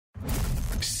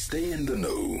Stay in the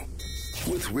know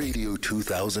with Radio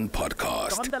 2000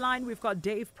 podcast. On the line, we've got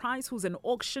Dave Price, who's an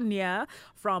auctioneer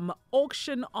from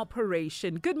Auction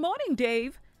Operation. Good morning,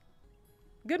 Dave.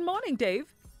 Good morning,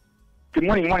 Dave. Good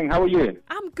morning, How are you?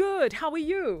 I'm good. How are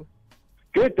you?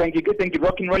 Good, thank you.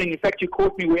 Rock and rolling. In fact, you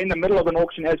caught me. We're in the middle of an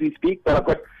auction as we speak,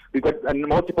 but we've got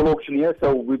multiple auctioneers,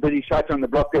 so we're busy shouting on the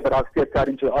block there, but I'll step out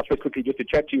into the office quickly just to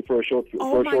chat to you for a short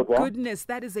while. Oh, my goodness,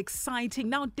 that is exciting.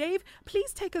 Now, Dave,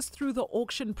 please take us through the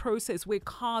auction process where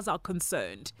cars are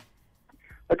concerned.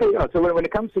 Okay, yeah, so when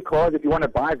it comes to cars, if you want to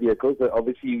buy vehicles,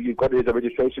 obviously there's a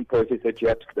registration process that you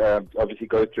have to obviously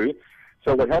go through.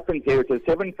 So what happens here is a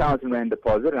 7,000 Rand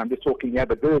deposit, and I'm just talking here,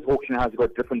 but various auction houses have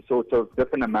got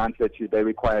different amounts that they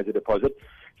require as a deposit.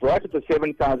 For us, it's a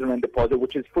 7,000 Rand deposit,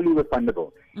 which is fully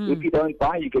refundable. If you don't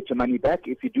buy, you get your money back.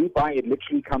 If you do buy, it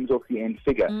literally comes off the end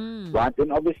figure, right?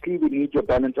 Then obviously we need your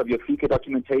balance of your FICA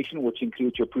documentation, which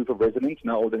includes your proof of residence,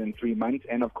 no older than 3 months,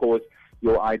 and of course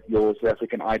your South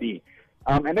African ID.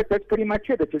 And that's pretty much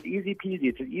it. It's as easy peasy.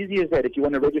 It's as easy as that. If you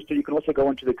want to register, you can also go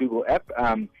onto the Google app,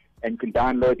 and you can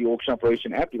download the Auction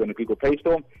Operation app. You go to Google Play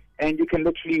Store, and you can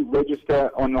literally register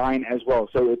online as well.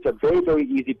 So it's a very, very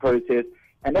easy process,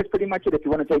 and that's pretty much it if you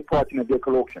want to take part in a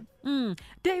vehicle auction.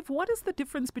 Dave, what is the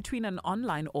difference between an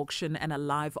online auction and a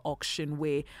live auction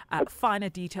where finer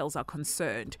details are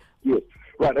concerned? Yes.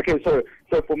 Right, okay, so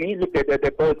for me, look,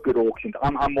 they're both good auctions.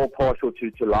 I'm more partial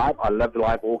to live. I love the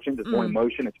live auctions. It's more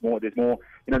emotion. There's more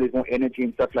energy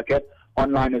and stuff like that.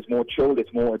 Online is more chilled.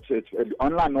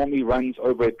 Online normally runs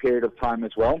over a period of time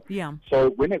as well. Yeah.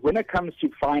 So when it comes to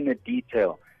finer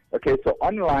detail, okay, so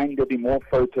online there'll be more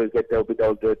photos that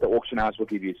the auction house will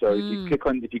give you. So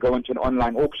if you go into an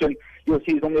online auction, you'll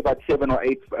see there's only about 7 or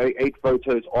 8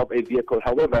 photos of a vehicle.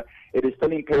 However, it is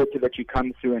still imperative that you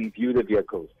come through and view the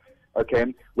vehicles.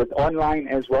 Okay, with online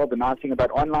as well, the nice thing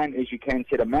about online is you can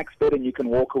set a max bid and you can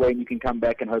walk away and you can come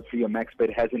back and hopefully your max bid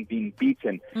hasn't been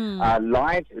beaten.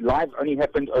 Live only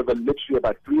happens over literally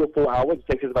about 3 or 4 hours. It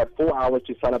takes us about 4 hours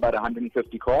to sell about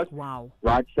 150 cars. Wow.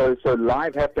 Right, so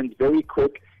live happens very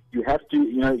quick. You have to,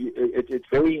 it's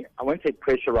very, I won't say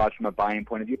pressurized from a buying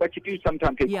point of view, but you do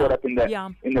sometimes get caught up in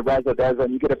the razzle-dazzle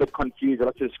and you get a bit confused,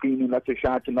 lots of screaming, lots of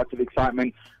shouting, lots of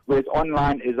excitement, whereas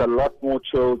online is a lot more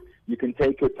chilled. You can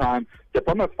take your time. So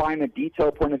from a finer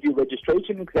detail point of view,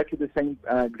 registration exactly the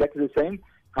same.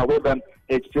 However,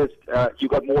 it's just you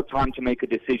got more time to make a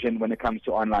decision when it comes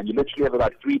to online. You literally have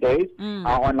about 3 days.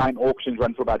 Our online auctions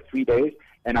run for about 3 days,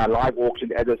 and our live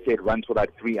auction, as I said, runs for about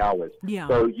 3 hours. Yeah.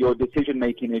 So your decision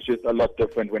making is just a lot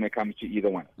different when it comes to either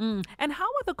one. And how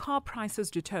are the car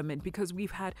prices determined? Because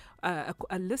we've had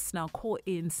a listener call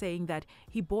in saying that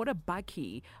he bought a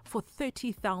bakkie for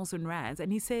 30,000 rands,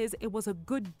 and he says it was a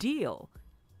good deal.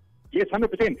 Yes,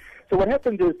 100%. So what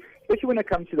happens is, especially when it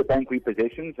comes to the bank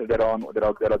repossessions that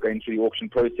are going through the auction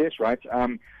process, right?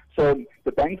 So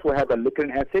the banks will have a look at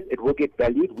an asset. It will get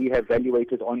valued. We have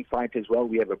valuators on site as well.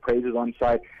 We have appraisers on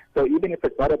site. So even if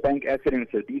it's not a bank asset and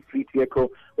it's a deep fleet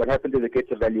vehicle, what happens is it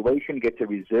gets a valuation, gets a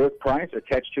reserve price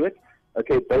attached to it,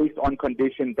 okay, based on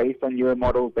condition, based on year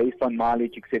model, based on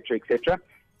mileage, etc., etc.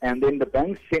 And then the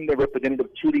banks send their representative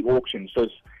to the auction. So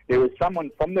there is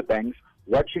someone from the banks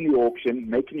watching the auction,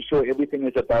 making sure everything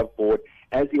is above board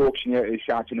as the auctioneer is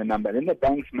shouting the number. And then the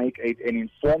banks make an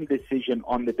informed decision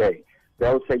on the day.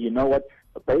 They'll say, you know what,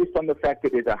 based on the fact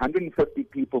that there's 150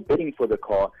 people bidding for the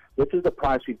car, this is the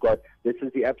price we've got, this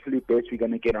is the absolute best we're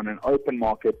going to get on an open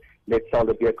market, let's sell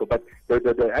the vehicle. But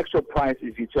the actual price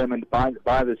is determined by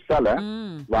the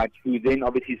seller, right, who then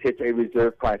obviously sets a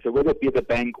reserve price. So whether it be the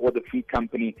bank or the fleet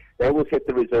company, they will set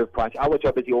the reserve price. Our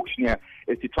job as the auctioneer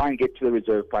is to try and get to the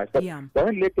reserve price. But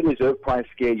don't let the reserve price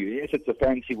scare you. Yes, it's a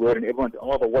fancy word and everyone's,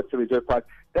 but what's the reserve price?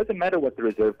 It doesn't matter what the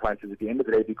reserve price is at the end of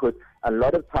the day, because a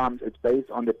lot of times it's based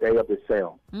on the day of the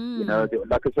sale.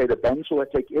 Like I say, the banks will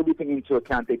take everything into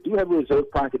account. They do have a reserve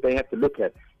price that they have to look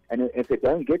at. And if they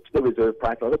don't get to the reserve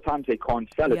price, a lot of times they can't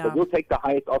sell it. So we'll take the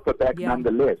highest offer back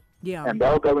nonetheless. And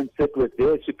they'll go and sit with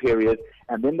their superiors,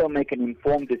 and then they'll make an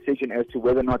informed decision as to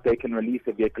whether or not they can release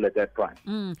the vehicle at that price.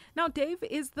 Now, Dave,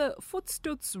 is the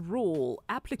Voetstoots rule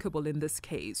applicable in this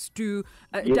case?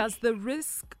 Does the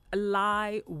risk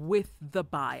lie with the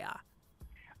buyer?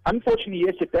 Unfortunately,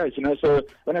 yes, it does. So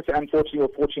when I say unfortunately or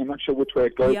fortunately, I'm not sure which way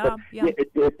it goes.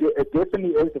 It definitely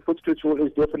is. The Voetstoots rule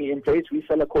is definitely in place. We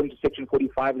sell according to Section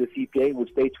 45 of the CPA,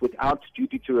 which states without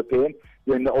duty to repair.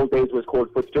 In the old days, it was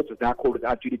called Voetstoots. It's now called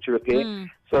without duty to repair.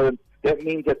 So that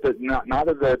means that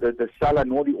neither the seller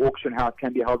nor the auction house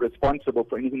can be held responsible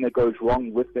for anything that goes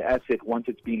wrong with the asset once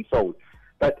it's been sold.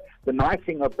 But the nice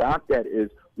thing about that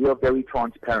is we are very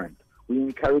transparent. We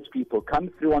encourage people, come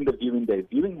through on the viewing day.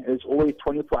 Viewing is always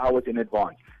 24 hours in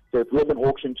advance. So if we have an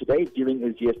auction today, viewing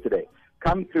is yesterday.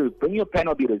 Come through, bring your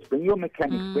panel beaters, bring your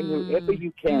mechanics, bring whoever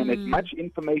you can, as much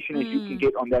information as you can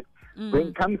get on that.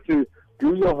 Come through,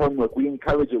 do your homework. We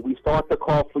encourage it. We start the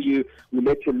car for you. We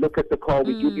let you look at the car.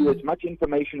 We give you as much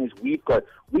information as we've got.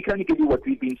 We can only give you what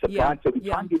we've been supplied, so we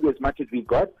can't give you as much as we've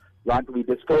got. Right? We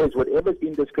disclose whatever's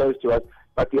been disclosed to us,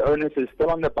 but the onus is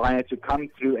still on the buyer to come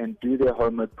through and do their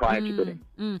homework prior to bidding.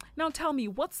 Now tell me,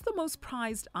 what's the most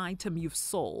prized item you've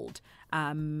sold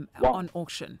on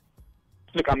auction?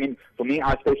 Look, I mean, for me,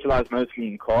 I specialize mostly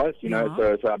in cars, you know,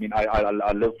 so I mean,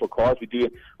 I live for cars. We do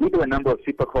a number of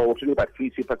supercar auctions, about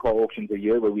 3 supercar auctions a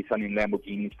year where we're selling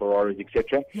Lamborghinis, Ferraris,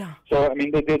 etc. Yeah. So, I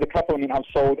mean, there's a couple. I mean, I've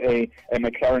sold a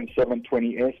McLaren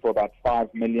 720S for about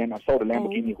 $5 million. I sold a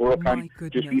Lamborghini Huracan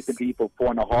just recently for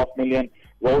 $4.5 million.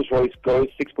 Rolls-Royce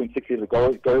Ghost, 6.6 years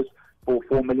ago, goes for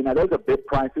 $4 million. Now, those are big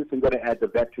prices, so you've got to add the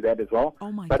VAT to that as well. Oh,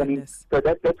 my goodness. I mean, so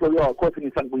that's where we are. Of course, when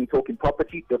you're talking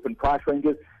property, different price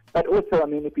ranges. But also, I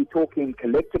mean, if you're talking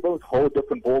collectibles, whole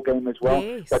different ball game as well.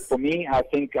 Yes. But for me, I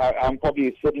think I'm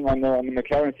probably sitting on the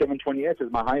McLaren 720S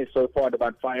as my highest so far at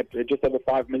about just over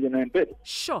 $5 million rand bid.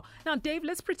 Sure. Now, Dave,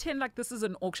 let's pretend like this is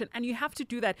an auction, and you have to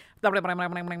do that thing.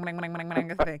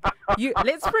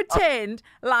 Let's pretend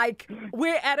like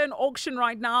we're at an auction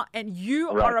right now, and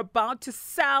you are about to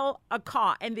sell a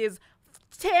car, and there's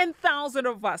 10,000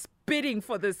 of us bidding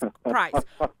for this price.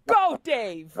 Go,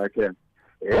 Dave. Okay.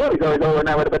 Yeah, we go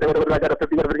now. I got a 50, got a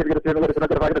 60,000 bid. I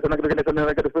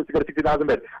got 80,000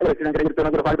 bid.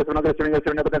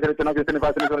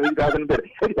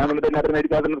 80,000 bid,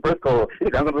 80,000 the first call,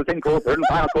 80,000 the second call, third and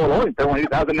final call. Only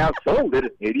 80,000 now sold.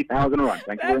 It 80,000 run.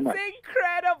 Thank you very much. That's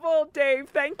incredible, Dave.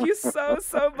 Thank you so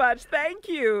much. Thank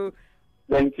you.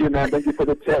 Thank you, man. Thank you for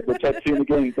the chat. The chat soon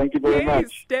again. Thank you very much.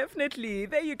 Yes, definitely.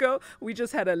 There you go. We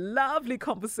just had a lovely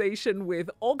conversation with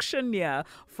Auctioneer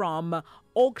from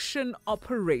Auction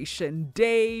Operation,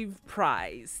 Dave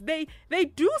Price. They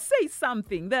do say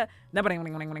something. The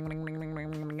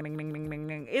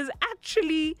is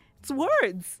actually, it's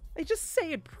words. They just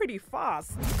say it pretty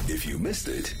fast. If you missed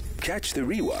it, catch the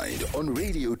rewind on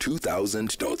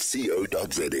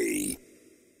radio2000.co.za.